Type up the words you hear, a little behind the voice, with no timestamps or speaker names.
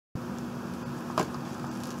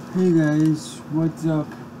Hey guys, what's up?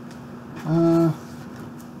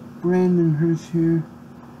 Brandon Hirsch here,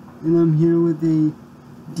 and I'm here with a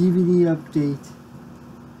DVD update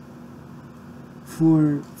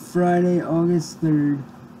for Friday, August 3rd,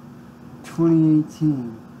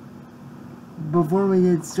 2018. Before we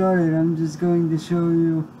get started, I'm just going to show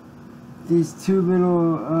you these two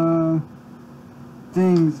little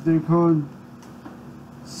things. They're called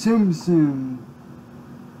Tsum Tsum.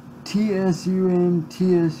 Tsum,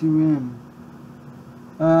 Tsum.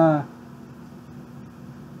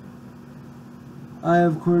 I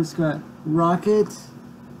of course got Rocket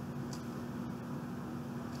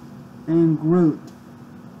and Groot,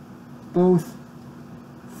 both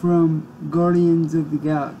from Guardians of the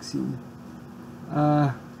Galaxy.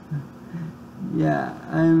 Yeah,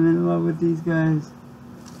 I'm in love with these guys.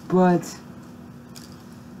 But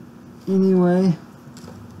anyway,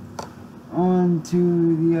 on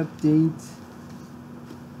to the update.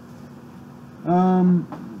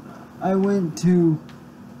 I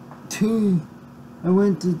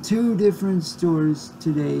went to two different stores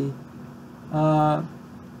today. Dollar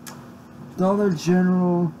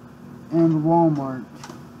General and Walmart.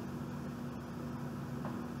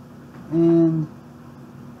 And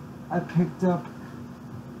I picked up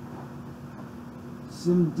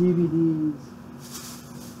some DVDs.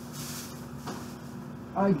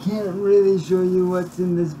 I can't really show you what's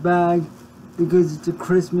in this bag because it's a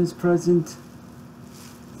Christmas present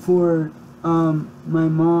for my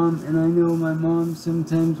mom, and I know my mom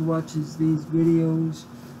sometimes watches these videos.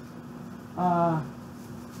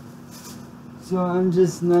 So I'm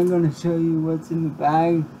just not going to show you what's in the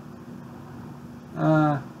bag.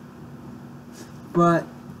 But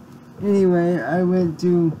anyway, I went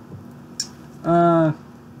to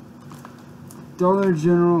Dollar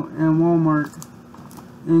General and Walmart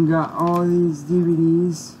and got all these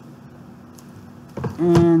DVDs,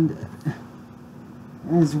 and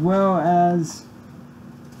as well as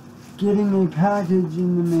getting a package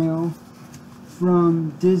in the mail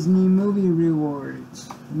from Disney Movie Rewards.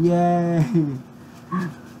 Yay!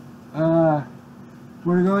 We're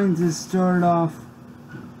going to start off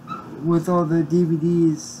with all the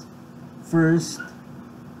DVDs first.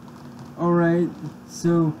 Alright,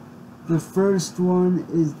 so the first one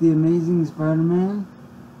is The Amazing Spider-Man.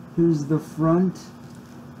 Here's the front,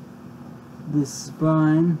 the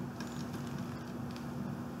spine,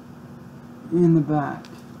 and the back.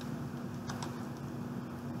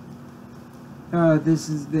 This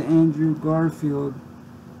is the Andrew Garfield,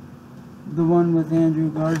 the one with Andrew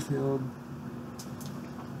Garfield.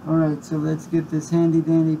 Alright, so let's get this handy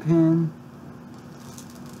dandy pen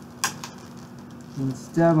and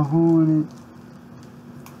stab a hole in it,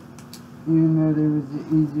 even though there was an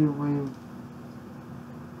easier way of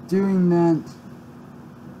doing that.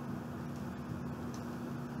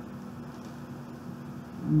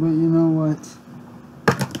 But you know what?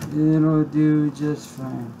 It'll do just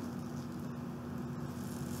fine.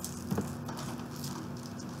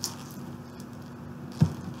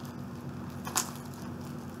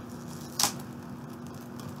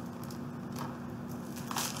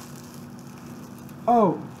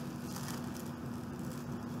 Oh!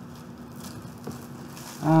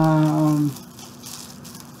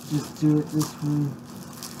 Just do it this way,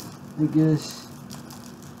 I guess.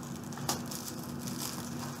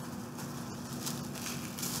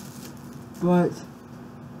 But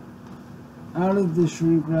out of the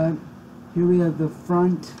shrink wrap, here we have the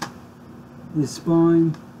front, the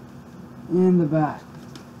spine, and the back.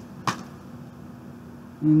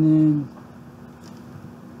 And then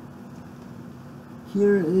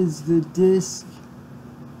here is the disc.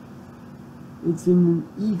 It's in an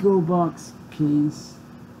Eco Box case.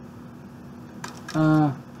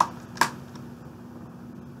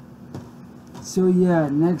 So yeah,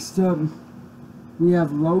 next up we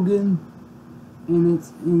have Logan, and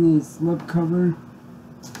it's in a slipcover.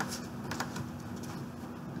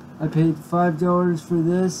 I paid $5 for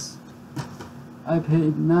this. I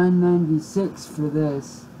paid $9.96 for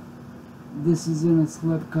this. This is in a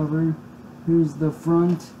slipcover. Here's the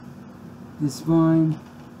front, the spine,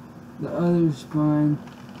 the other spine,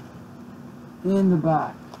 and the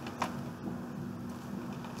back.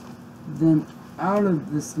 Then out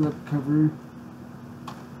of the slipcover,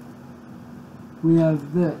 we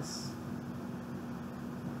have this.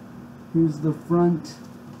 Here's the front,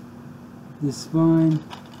 the spine,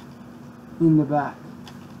 and the back.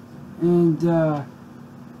 And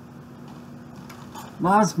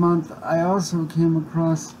last month I also came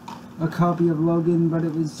across a copy of Logan, but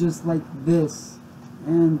it was just like this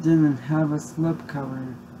and didn't have a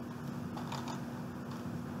slipcover.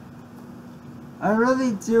 I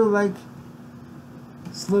really do like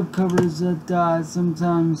slipcovers that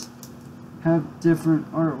sometimes have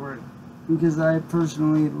different artwork, because I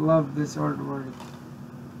personally love this artwork.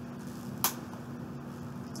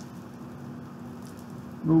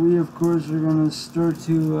 But we of course are going to start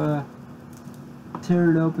to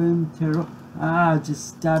tear it open. Just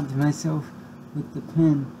stabbed myself with the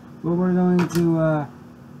pin. But we're going to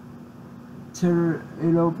tear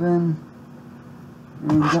it open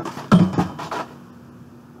and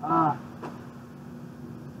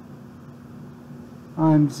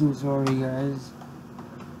I'm so sorry, guys.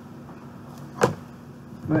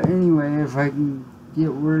 But anyway, if I can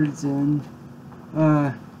get words in,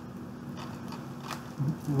 we're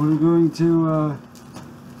going to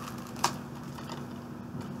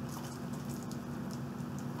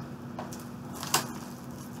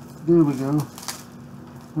there we go.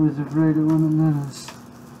 I was afraid it wouldn't let us.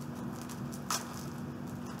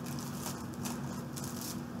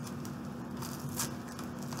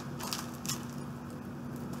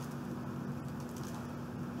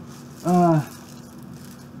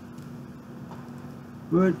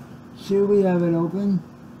 But here we have it open.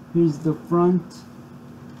 Here's the front,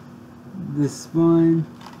 the spine,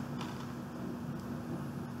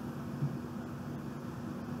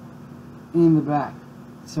 and the back.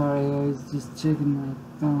 Sorry, I was just checking my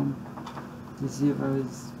thumb to see if I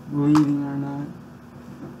was bleeding or not.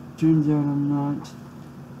 Turns out I'm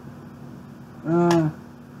not.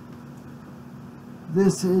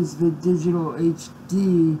 This is the digital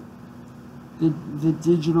HD, the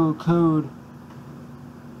digital code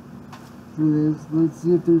for this. Let's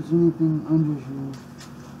see if there's anything under here.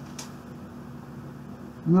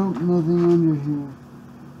 Nope, nothing under here.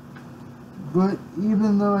 But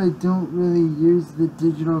even though I don't really use the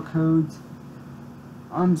digital codes,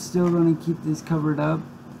 I'm still going to keep this covered up.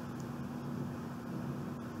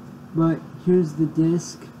 But here's the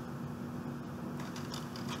disc.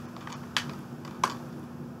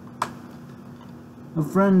 A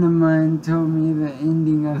friend of mine told me the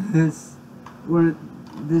ending of this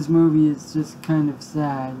movie is just kind of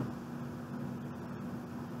sad.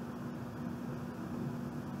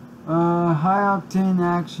 High octane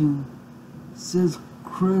action, says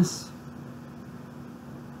Chris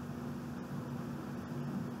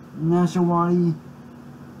Nashawati,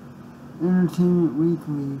 Entertainment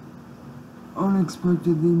Weekly.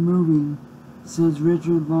 Unexpectedly moving, says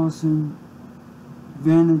Richard Lawson,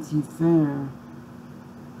 Vanity Fair.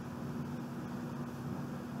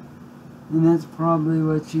 And that's probably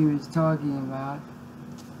what she was talking about.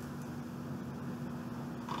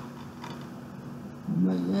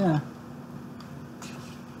 But yeah.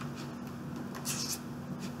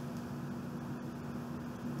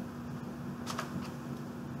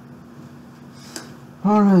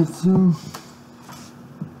 Alright, so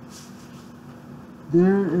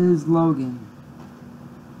there is Logan.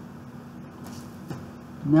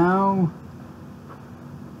 Now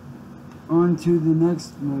on to the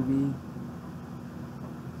next movie.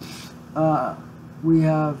 We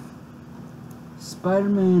have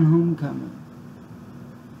Spider-Man Homecoming.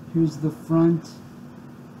 Here's the front,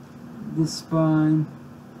 the spine,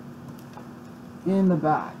 and the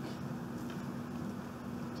back.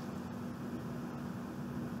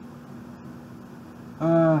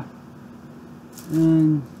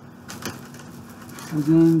 And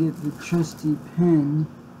again, get the trusty pen.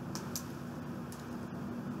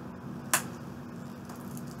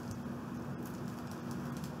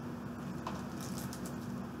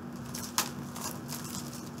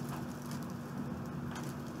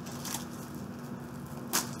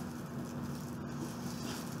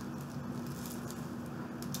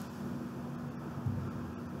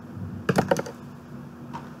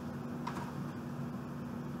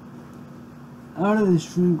 Out of the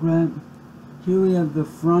shrink wrap, here we have the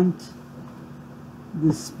front,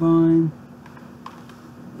 the spine,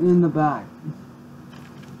 and the back.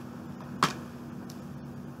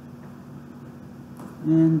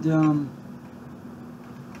 And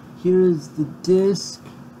here is the disc.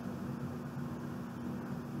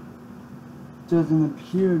 Doesn't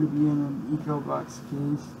appear to be in an EcoBox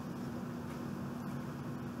case,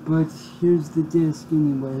 but here's the disc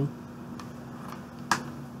anyway.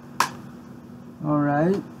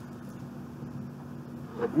 Alright,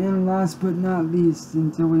 and last but not least,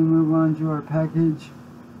 until we move on to our package,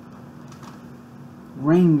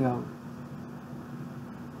 Rango.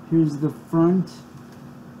 Here's the front,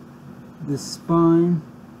 the spine,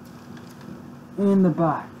 and the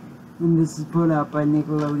back. And this is put out by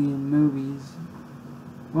Nickelodeon Movies.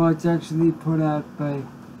 Well, it's actually put out by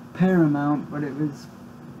Paramount, but it was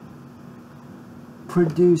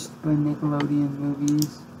produced by Nickelodeon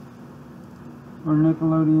Movies. Or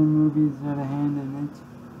Nickelodeon Movies had a hand in it.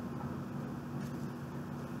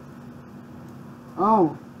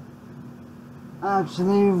 Oh,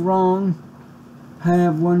 actually wrong. I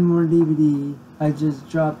have one more DVD. I just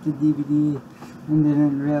dropped the DVD and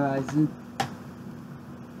didn't realize it.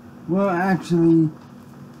 Well, actually,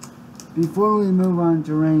 before we move on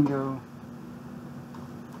to Rango,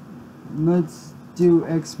 let's do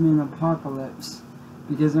X-Men Apocalypse,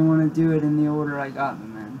 because I want to do it in the order I got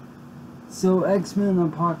them in. So, X-Men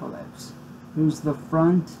Apocalypse. Here's the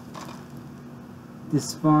front, the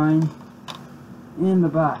spine, and the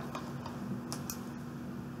back.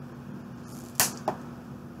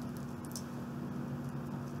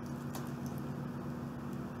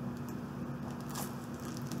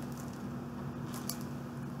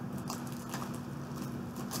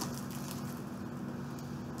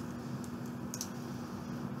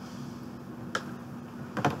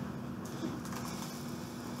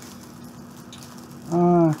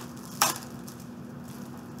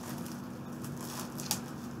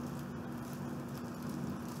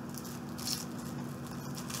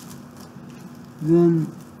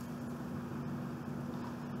 Then,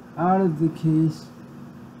 out of the case,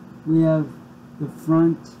 we have the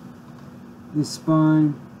front, the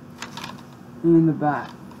spine, and the back.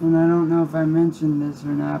 And I don't know if I mentioned this or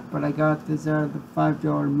not, but I got this out of the $5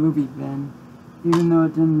 movie bin, even though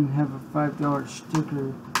it didn't have a $5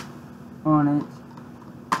 sticker on it.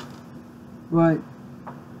 But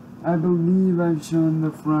I believe I've shown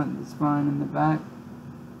the front, the spine, and the back.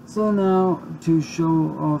 So now, to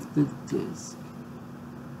show off the disc.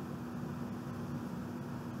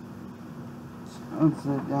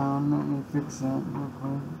 Upside down, let me fix that real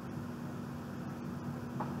quick.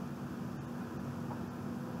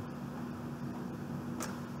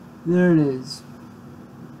 There it is.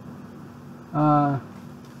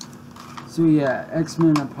 So yeah,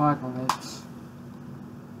 X-Men Apocalypse.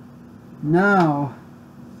 Now,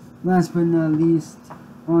 last but not least,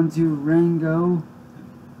 onto Rango.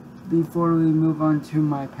 Before we move on to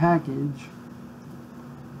my package,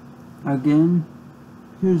 again,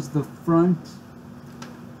 here's the front,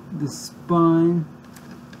 the spine,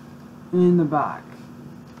 and the back.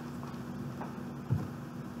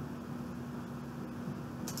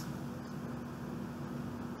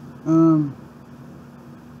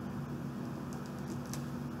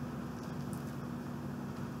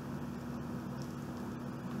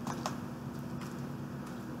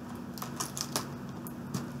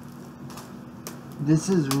 This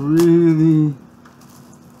is really,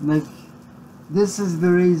 like, this is the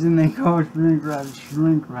reason they call shrink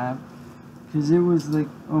wrap, because it was like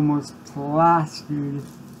almost plastered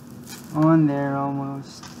on there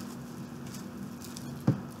almost.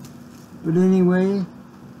 But anyway,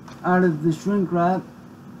 out of the shrink wrap,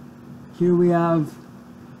 here we have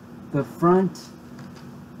the front,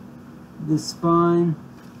 the spine,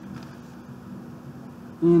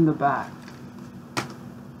 and the back.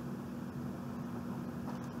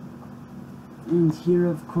 And here,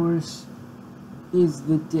 of course, is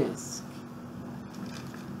the disc.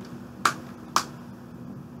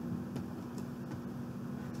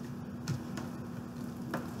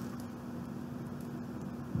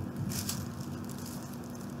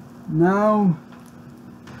 Now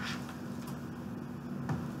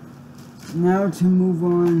to move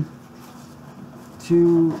on to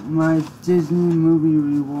my Disney Movie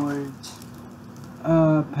Rewards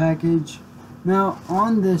package. Now,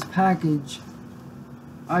 on this package,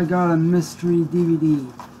 I got a mystery DVD,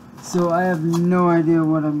 so I have no idea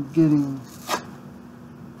what I'm getting.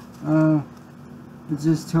 I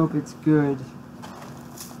just hope it's good.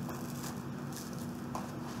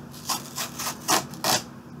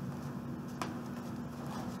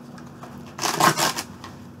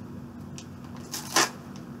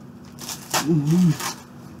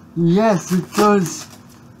 Yes, it does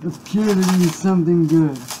appear to be something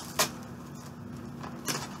good.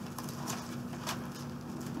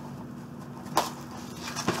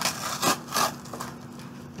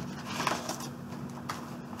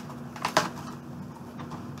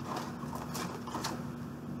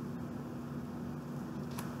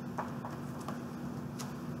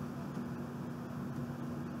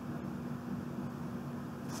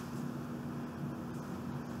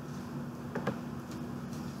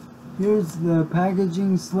 Here's the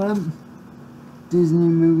packaging slip, Disney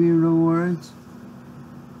Movie Rewards.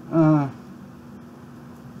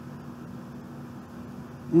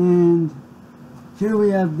 And here we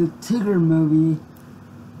have the Tigger movie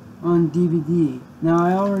on DVD. Now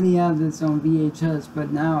I already have this on VHS, but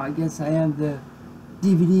now I guess I have the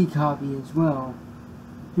DVD copy as well.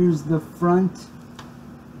 Here's the front,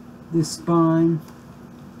 the spine,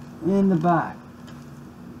 and the back.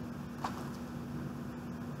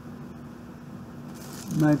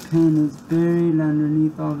 My pen is buried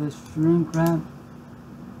underneath all this shrink wrap.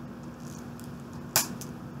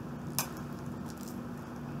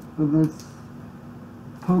 But let's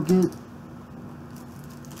poke it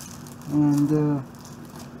and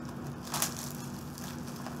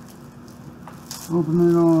open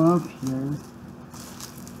it all up here.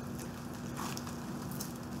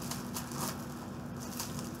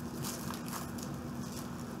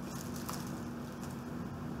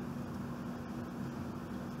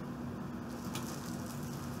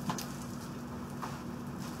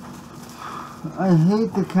 I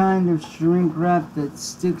hate the kind of shrink wrap that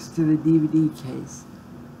sticks to the DVD case,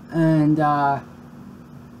 and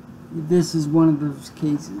this is one of those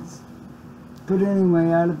cases. But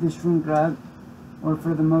anyway, out of the shrink wrap, or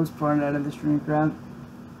for the most part out of the shrink wrap,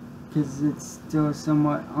 because it's still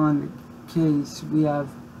somewhat on the case, we have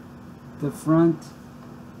the front,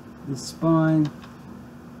 the spine,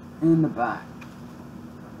 and the back.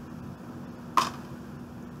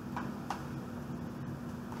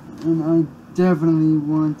 And I definitely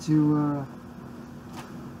want to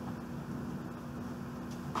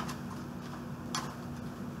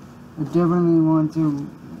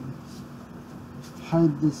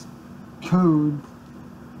hide this code.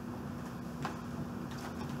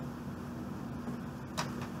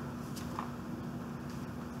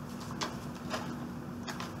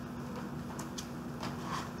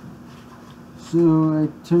 So I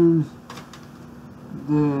turned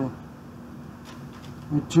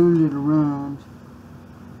it around.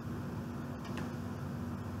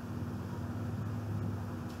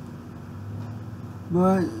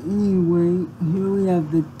 But anyway, here we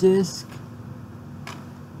have the disc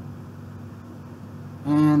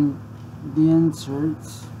and the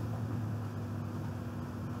inserts.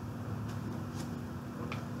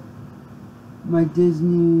 My Disney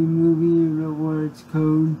movie rewards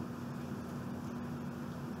code.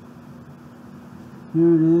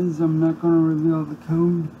 Here it is. I'm not going to reveal the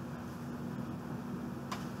code.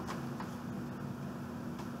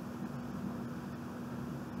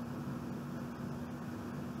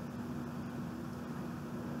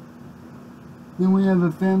 Then we have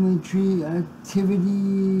a family tree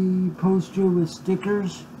activity poster with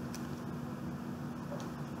stickers.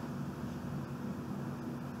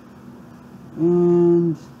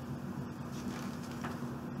 And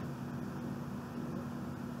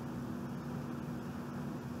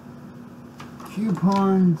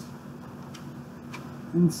coupons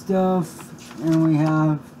and stuff, and we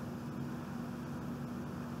have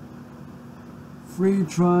free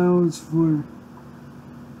trials for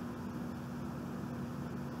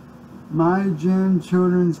My Gym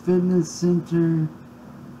Children's Fitness Center,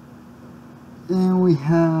 and we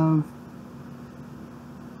have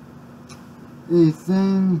a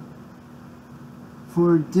thing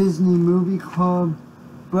for Disney Movie Club.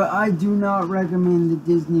 But I do not recommend the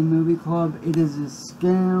Disney Movie Club. It is a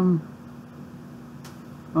scam.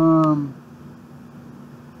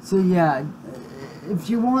 So yeah, if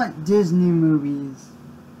you want Disney movies,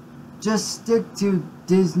 just stick to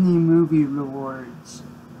Disney Movie Rewards.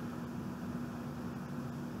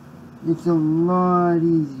 It's a lot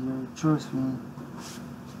easier, trust me.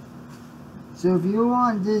 So if you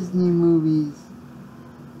want Disney movies,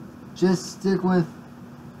 just stick with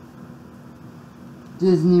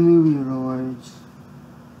Disney Movie Rewards.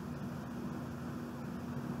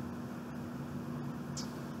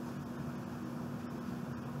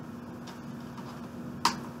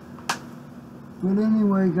 But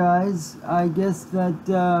anyway, guys, I guess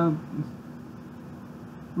that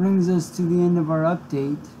brings us to the end of our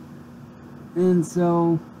update. And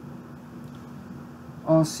so,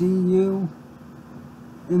 I'll see you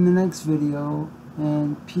in the next video,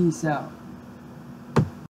 and peace out.